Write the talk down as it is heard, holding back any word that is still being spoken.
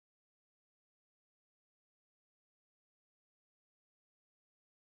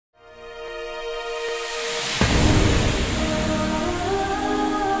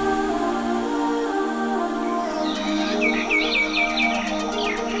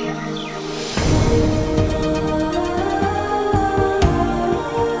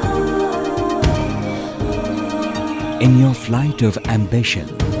In your flight of ambition,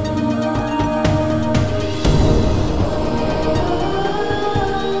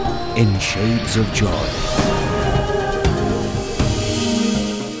 in shades of joy,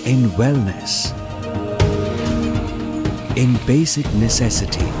 in wellness, in basic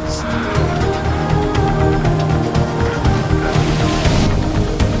necessities,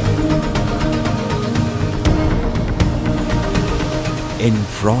 in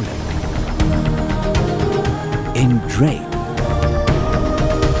frolic, in drape,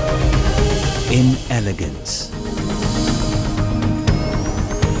 in elegance.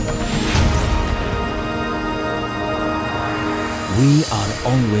 We are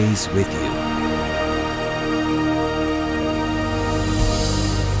always with you.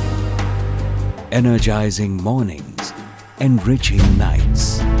 Energizing mornings, enriching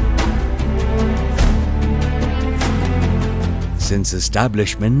nights. Since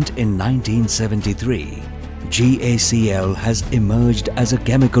establishment in 1973, GACL has emerged as a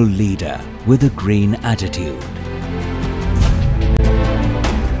chemical leader with a green attitude.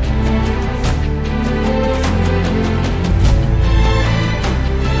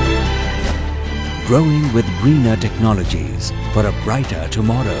 Growing with greener technologies for a brighter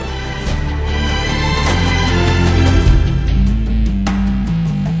tomorrow.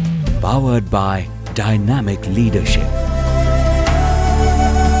 Powered by dynamic leadership.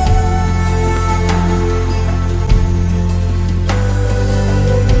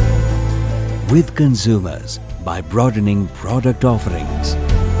 With consumers by broadening product offerings.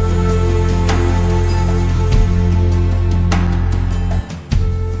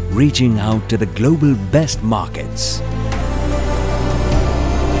 Reaching out to the global best markets.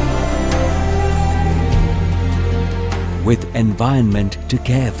 With environment to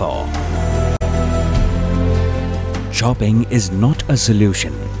care for. Shopping is not a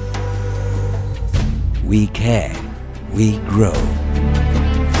solution. We care, we grow.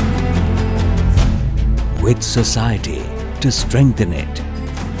 With society to strengthen it.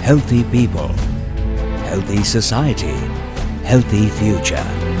 Healthy people, healthy society, healthy future.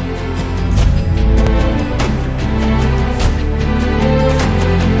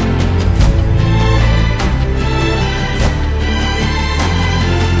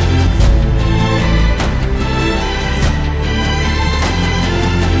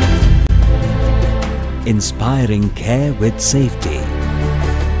 Inspiring care with safety.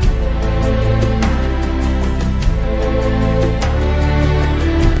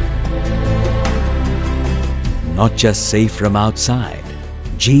 Not just safe from outside,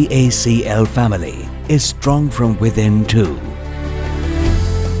 GACL family is strong from within too.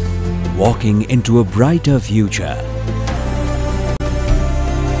 Walking into a brighter future.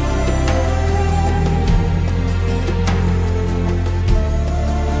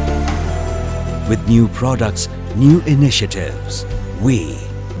 With new products, new initiatives, we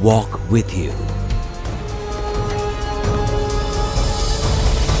walk with you.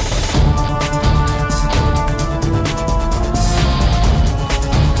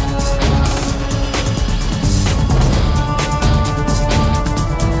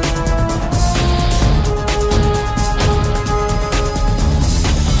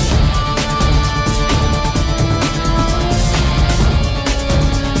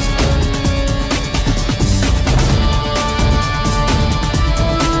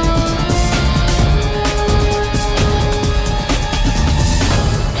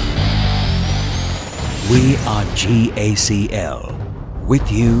 We are GACL,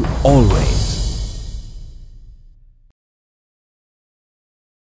 with you always.